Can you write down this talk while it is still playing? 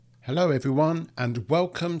Hello everyone and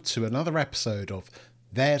welcome to another episode of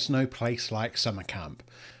There's No Place Like Summer Camp.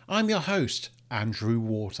 I'm your host, Andrew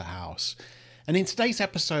Waterhouse, and in today's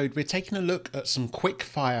episode we're taking a look at some quick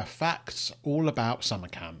fire facts all about summer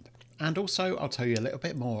camp, and also I'll tell you a little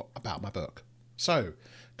bit more about my book. So,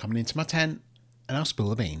 coming into my tent and I'll spill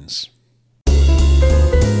the beans.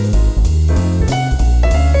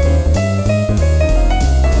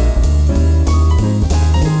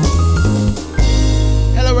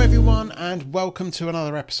 Hello everyone and welcome to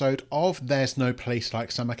another episode of There's No Place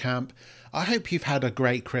Like Summer Camp. I hope you've had a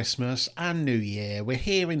great Christmas and New Year. We're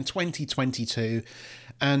here in 2022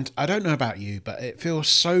 and I don't know about you, but it feels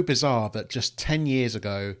so bizarre that just 10 years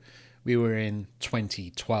ago we were in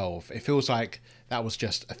 2012. It feels like that was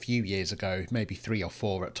just a few years ago, maybe 3 or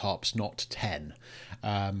 4 at tops, not 10.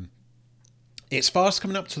 It's fast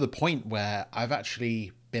coming up to the point where I've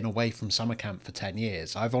actually been away from summer camp for 10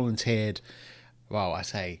 years. I volunteered, well, I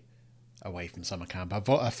say away from summer camp.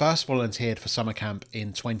 I first volunteered for summer camp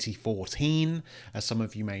in 2014, as some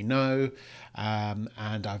of you may know, and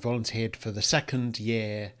I volunteered for the second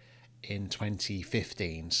year in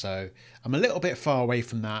 2015. So I'm a little bit far away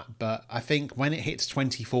from that, but I think when it hits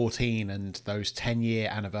 2014 and those 10-year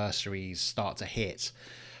anniversaries start to hit,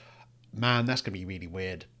 man, that's going to be really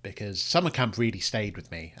weird because summer camp really stayed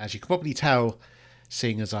with me. As you can probably tell,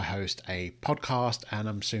 seeing as I host a podcast and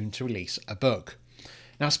I'm soon to release a book.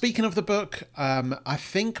 Now, speaking of the book, I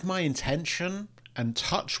think my intention, and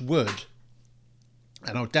touch wood,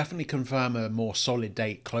 and I'll definitely confirm a more solid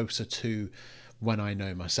date closer to when I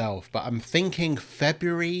know myself, but I'm thinking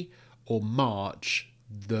February or March,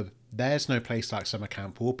 There's No Place Like Summer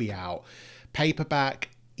Camp will be out. Paperback,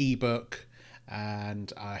 ebook,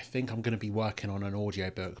 and I think I'm going to be working on an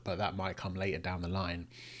audiobook, but that might come later down the line.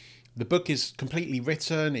 The book is completely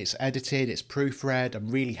written, it's edited, it's proofread. I'm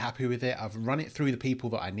really happy with it. I've run it through the people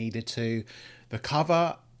that I needed to. The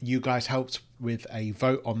cover, you guys helped with a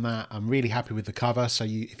vote on that. I'm really happy with the cover. So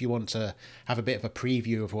if you want to have a bit of a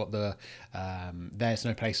preview of what the There's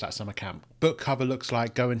No Place Like Summer Camp book cover looks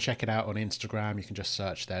like, go and check it out on Instagram. You can just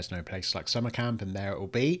search There's No Place Like Summer Camp and there it will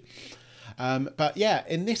be. But yeah,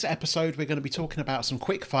 in this episode, we're going to be talking about some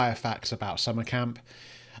quick fire facts about summer camp.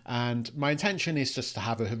 And my intention is just to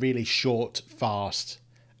have a really short, fast,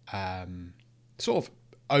 sort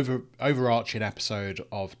of overarching episode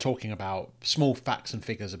of talking about small facts and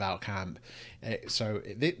figures about camp. So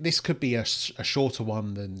this could be a shorter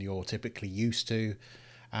one than you're typically used to.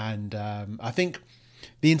 And I think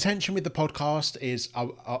the intention with the podcast is I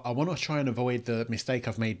want to try and avoid the mistake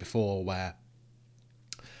I've made before where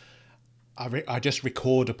I just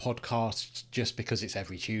record a podcast just because it's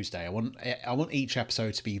every Tuesday. I want each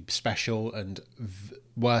episode to be special and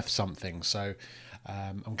worth something. So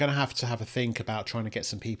I'm going to have a think about trying to get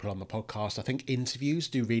some people on the podcast. I think interviews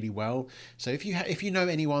do really well. So if you know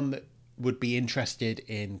anyone that would be interested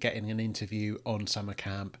in getting an interview on summer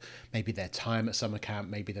camp, maybe their time at summer camp,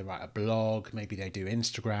 maybe they write a blog, maybe they do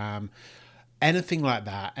Instagram, anything like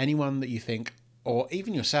that, anyone that you think, or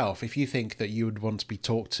even yourself, if you think that you would want to be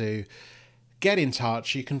talked to, get in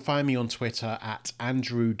touch. You can find me on Twitter at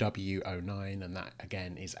AndrewW09, and that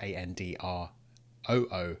again is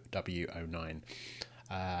AndrooW09.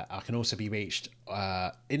 I can also be reached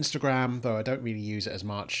Instagram, though I don't really use it as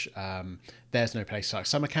much. There's No Place Like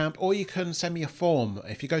Summer Camp, or you can send me a form.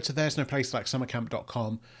 If you go to there's no place like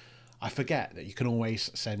summercamp.com, I forget that you can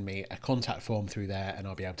always send me a contact form through there and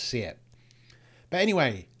I'll be able to see it. But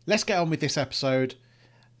anyway, let's get on with this episode.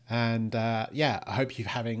 And I hope you're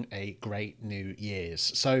having a great New Year's.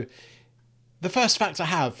 So the first fact I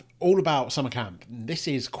have all about summer camp, this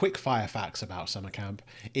is quick fire facts about summer camp,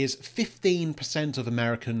 is 15% of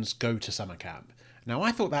Americans go to summer camp. Now,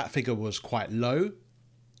 I thought that figure was quite low,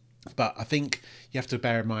 but I think you have to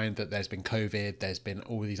bear in mind that there's been COVID, there's been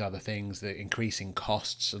all these other things, the increasing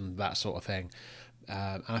costs and that sort of thing.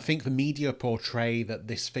 And I think the media portray that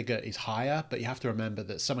this figure is higher, but you have to remember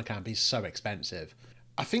that summer camp is so expensive.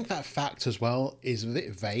 I think that fact as well is a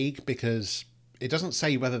bit vague because it doesn't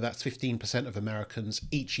say whether that's 15% of Americans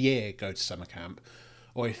each year go to summer camp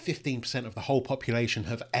or if 15% of the whole population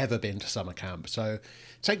have ever been to summer camp. So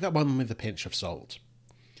take that one with a pinch of salt.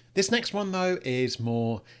 This next one, though, is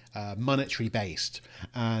more monetary based.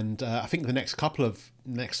 And I think the next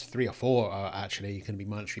 3 or 4 are actually going to be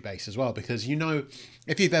monetary based as well. Because, you know,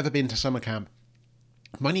 if you've ever been to summer camp,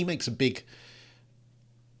 money makes a big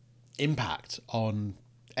impact on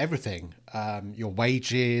everything, your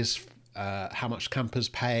wages, how much campers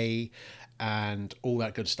pay, and all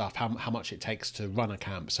that good stuff, how much it takes to run a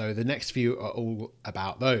camp. So the next few are all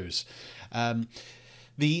about those.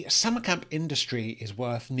 The summer camp industry is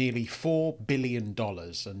worth nearly $4 billion,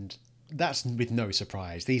 and that's with no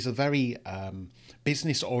surprise. These are very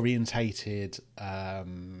business orientated,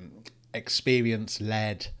 experience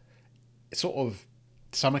led sort of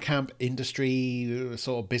summer camp industry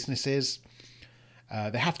sort of businesses.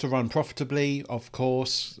 They have to run profitably, of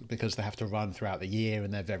course, because they have to run throughout the year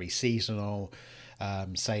and they're very seasonal,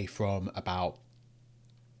 say from about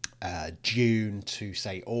June to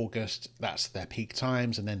say August. That's their peak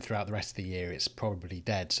times, and then throughout the rest of the year it's probably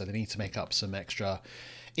dead, so they need to make up some extra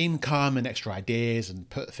income and extra ideas and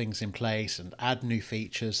put things in place and add new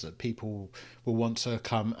features that people will want to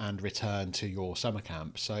come and return to your summer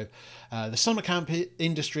camp. So the summer camp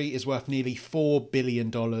industry is worth nearly $4 billion.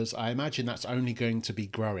 I imagine that's only going to be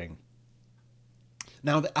growing.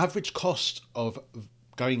 Now, the average cost of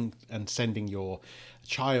going and sending your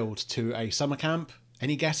child to a summer camp,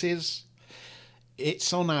 any guesses?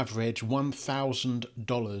 It's on average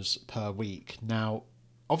 $1,000 per week. Now,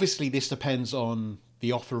 obviously, this depends on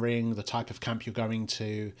the offering, the type of camp you're going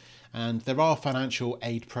to, and there are financial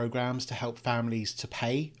aid programs to help families to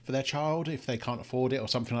pay for their child if they can't afford it or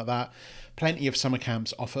something like that. Plenty of summer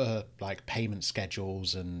camps offer like payment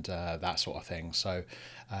schedules and that sort of thing. So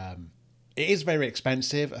it is very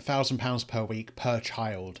expensive, £1,000 per week per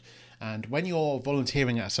child. And when you're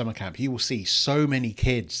volunteering at a summer camp, you will see so many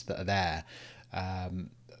kids that are there. I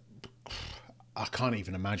can't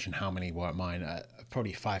even imagine how many were at mine.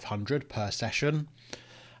 Probably 500 per session.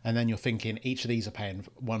 And then you're thinking each of these are paying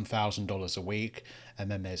 $1,000 a week. And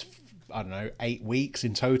then there's, 8 weeks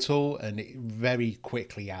in total. And it very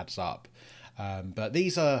quickly adds up. But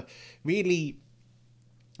these are really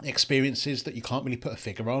experiences that you can't really put a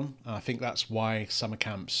figure on. And I think that's why summer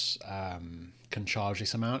camps can charge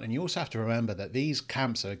this amount. And you also have to remember that these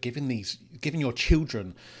camps are giving your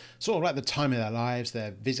children sort of like the time of their lives.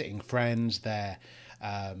 They're visiting friends, they're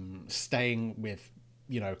staying with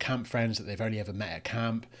camp friends that they've only ever met at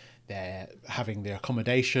camp. They're having the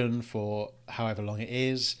accommodation for however long it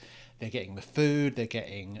is. They're getting the food, they're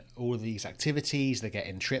getting all of these activities, they're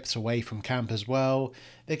getting trips away from camp as well.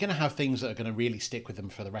 They're going to have things that are going to really stick with them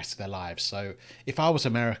for the rest of their lives. So if I was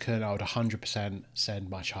American, I would 100% send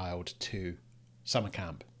my child to summer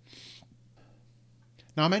camp.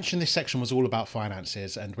 Now, I mentioned this section was all about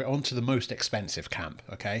finances, and we're on to the most expensive camp,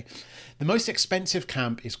 okay? The most expensive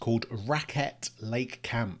camp is called Raquette Lake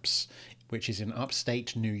Camps, which is in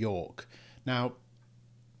upstate New York. Now,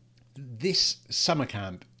 this summer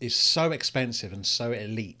camp is so expensive and so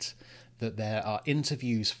elite that there are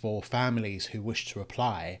interviews for families who wish to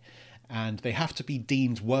apply, and they have to be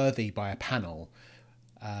deemed worthy by a panel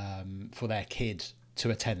for their kid to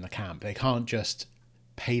attend the camp. They can't just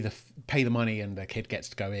pay the money and the kid gets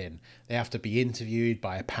to go in. They have to be interviewed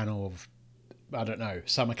by a panel of,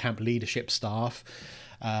 summer camp leadership staff.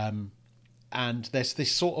 And there's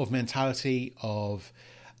this sort of mentality of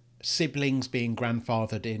siblings being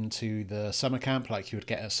grandfathered into the summer camp like you would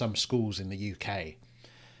get at some schools in the UK.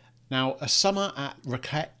 Now, a summer at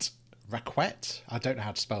Raquette, I don't know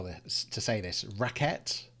how to say this,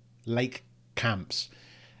 Raquette Lake Camps,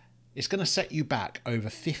 it's going to set you back over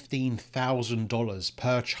 $15,000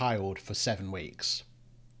 per child for 7 weeks.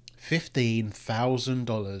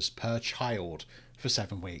 $15,000 per child for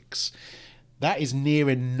 7 weeks. That is near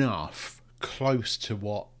enough close to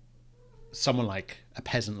what someone like a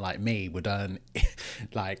peasant like me would earn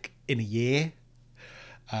like in a year.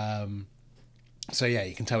 So yeah,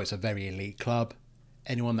 you can tell it's a very elite club.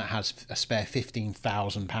 Anyone that has a spare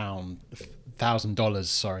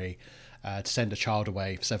 $15,000 to send a child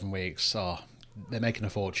away for 7 weeks, they're making a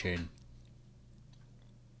fortune.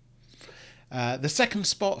 The second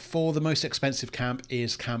spot for the most expensive camp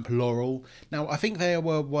is Camp Laurel. Now, I think they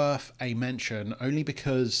were worth a mention only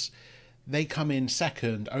because they come in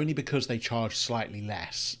second, only because they charge slightly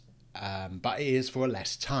less, but it is for a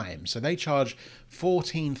less time. So they charge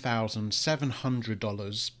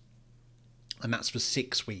 $14,700, and that's for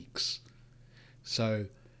 6 weeks. So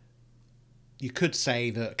you could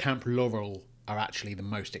say that Camp Laurel are actually the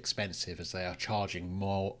most expensive, as they are charging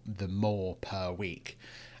more per week.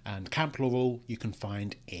 And Camp Laurel you can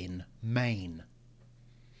find in Maine.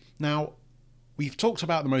 Now, we've talked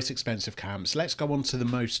about the most expensive camps. Let's go on to the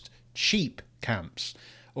most cheap camps,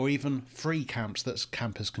 or even free camps that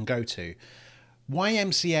campers can go to.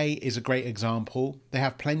 YMCA is a great example. They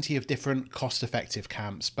have plenty of different cost-effective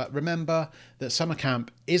camps, but remember that summer camp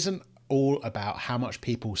isn't all about how much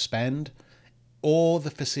people spend or the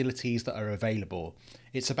facilities that are available.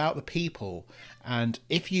 It's about the people. And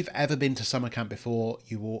if you've ever been to summer camp before,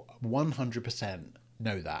 you will 100%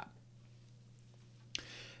 know that.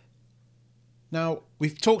 Now,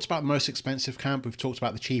 we've talked about the most expensive camp, we've talked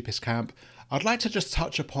about the cheapest camp. I'd like to just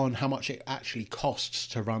touch upon how much it actually costs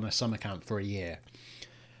to run a summer camp for a year.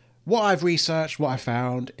 What I've researched, what I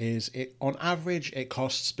found is on average it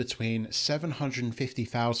costs between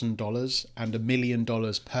 $750,000 and $1 million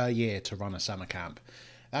per year to run a summer camp.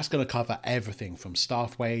 That's going to cover everything from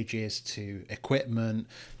staff wages to equipment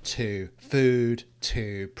to food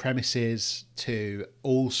to premises to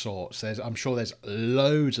all sorts. I'm sure there's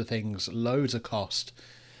loads of things, loads of cost.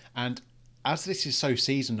 And as this is so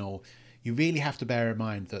seasonal, you really have to bear in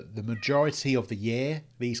mind that the majority of the year,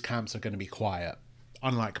 these camps are going to be quiet,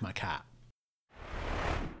 unlike my cat.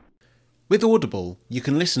 With Audible, you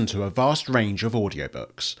can listen to a vast range of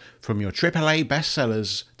audiobooks, from your AAA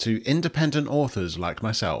bestsellers to independent authors like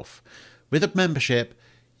myself. With a membership,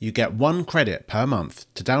 you get 1 credit per month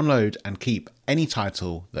to download and keep any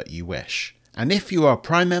title that you wish. And if you are a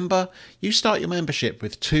Prime member, you start your membership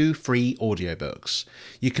with 2 free audiobooks.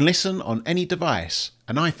 You can listen on any device,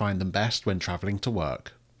 and I find them best when travelling to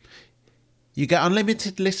work. You get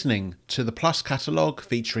unlimited listening to the Plus catalogue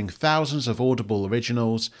featuring thousands of Audible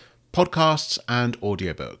originals, podcasts and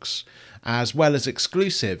audiobooks, as well as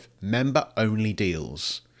exclusive member-only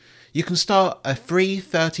deals. You can start a free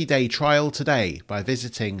 30-day trial today by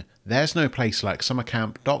visiting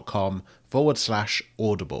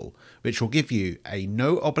there'snoplacelikesummercamp.com/audible, which will give you a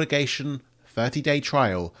no-obligation 30-day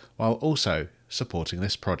trial while also supporting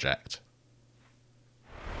this project.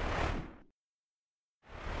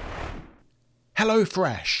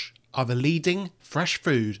 HelloFresh are the leading fresh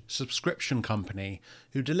food subscription company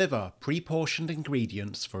who deliver pre-portioned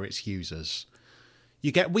ingredients for its users.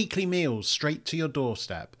 You get weekly meals straight to your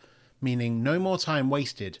doorstep, meaning no more time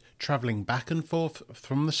wasted travelling back and forth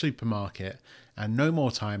from the supermarket and no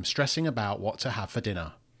more time stressing about what to have for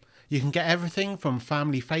dinner. You can get everything from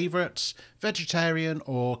family favourites, vegetarian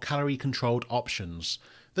or calorie-controlled options.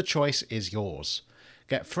 The choice is yours.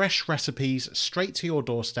 Get fresh recipes straight to your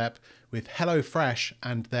doorstep with HelloFresh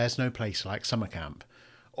and There's No Place Like Summer Camp.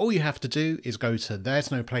 All you have to do is go to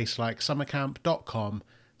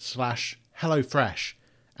there'snoplacelikesummercamp.com/HelloFresh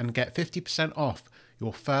and get 50% off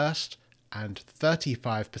your first and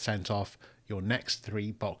 35% off your next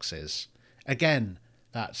 3 boxes. Again,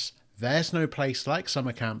 that's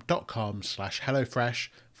there'snoplacelikesummercamp.com/HelloFresh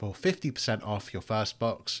for 50% off your first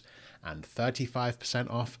box and 35%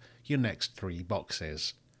 off your next 3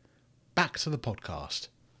 boxes. Back to the podcast.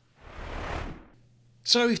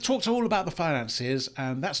 So we've talked all about the finances,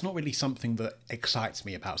 and that's not really something that excites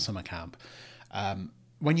me about summer camp.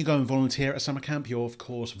 When you go and volunteer at a summer camp, you're of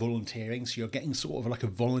course volunteering, so you're getting sort of like a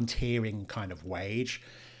volunteering kind of wage.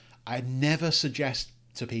 I never suggest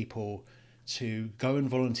to people to go and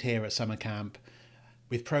volunteer at summer camp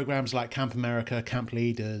with programs like Camp America, Camp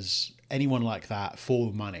Leaders, anyone like that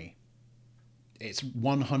for money. It's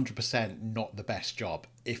 100% not the best job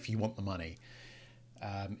if you want the money.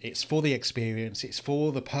 It's for the experience, it's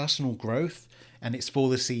for the personal growth, and it's for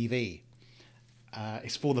the CV.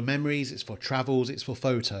 It's for the memories, it's for travels, it's for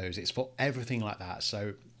photos, it's for everything like that.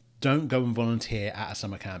 So don't go and volunteer at a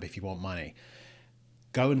summer camp if you want money.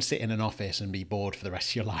 Go and sit in an office and be bored for the rest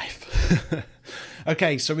of your life.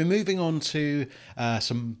 Okay, so we're moving on to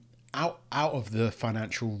some out of the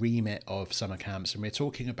financial remit of summer camps, and we're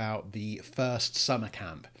talking about the first summer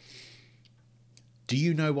camp. Do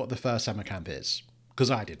you know what the first summer camp is? Because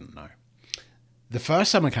I didn't know. The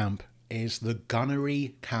first summer camp is the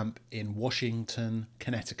Gunnery Camp in Washington,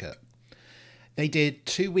 Connecticut. They did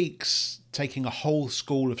 2 weeks taking a whole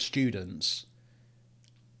school of students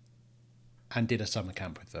and did a summer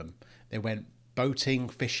camp with them. They went boating,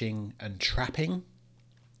 fishing and trapping.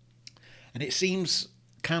 And it seems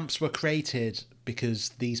camps were created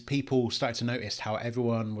because these people started to notice how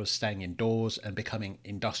everyone was staying indoors and becoming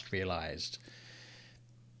industrialized.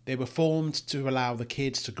 They were formed to allow the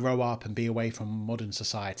kids to grow up and be away from modern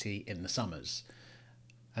society in the summers.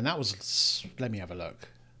 And that was, let me have a look.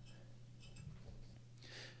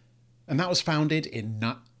 And that was founded in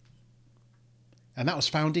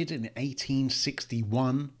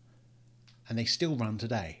 1861, and they still run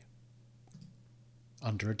today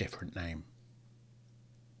under a different name.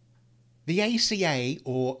 The ACA,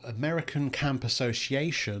 or American Camp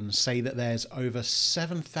Association, say that there's over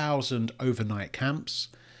 7,000 overnight camps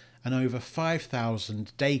and over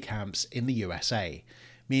 5,000 day camps in the USA,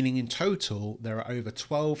 meaning in total there are over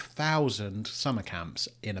 12,000 summer camps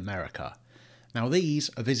in America. Now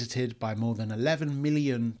these are visited by more than 11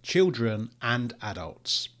 million children and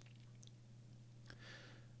adults.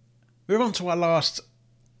 We're on to our last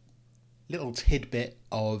little tidbit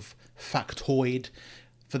of factoid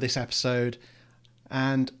for this episode,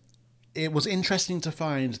 and it was interesting to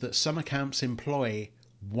find that summer camps employ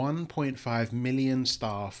 1.5 million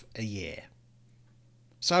staff a year.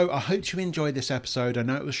 So I hope you enjoyed this episode. I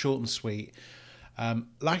know it was short and sweet.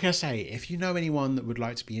 Like I say, if you know anyone that would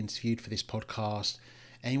like to be interviewed for this podcast,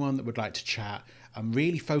 anyone that would like to chat, I'm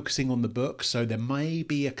really focusing on the book. So there may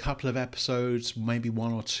be a couple of episodes, maybe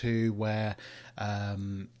one or two, where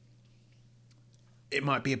it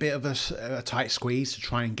might be a bit of a tight squeeze to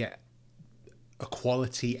try and get a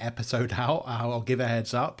quality episode out. I'll give a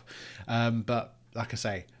heads up. But like I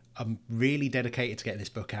say, I'm really dedicated to getting this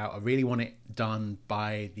book out. I really want it done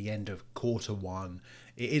by the end of Q1.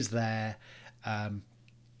 It is there. I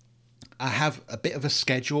have a bit of a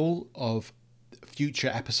schedule of future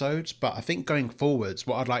episodes, but I think going forwards,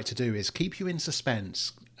 what I'd like to do is keep you in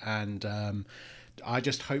suspense, and I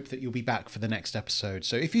just hope that you'll be back for the next episode.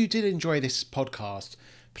 So if you did enjoy this podcast,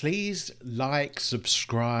 please like,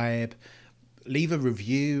 subscribe, leave a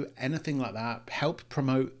review, anything like that. Help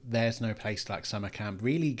promote There's No Place Like Summer Camp.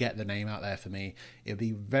 Really get the name out there for me. It'll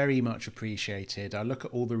be very much appreciated. I look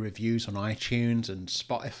at all the reviews on iTunes and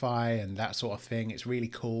Spotify and that sort of thing. It's really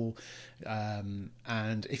cool.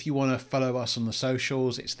 And if you want to follow us on the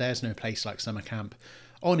socials, it's There's No Place Like Summer Camp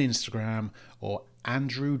on Instagram, or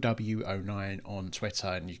AndrewW09 on Twitter,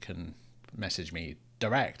 and you can message me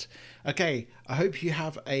direct. Okay, I hope you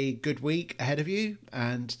have a good week ahead of you,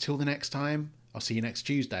 and till the next time, I'll see you next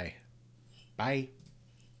Tuesday. Bye.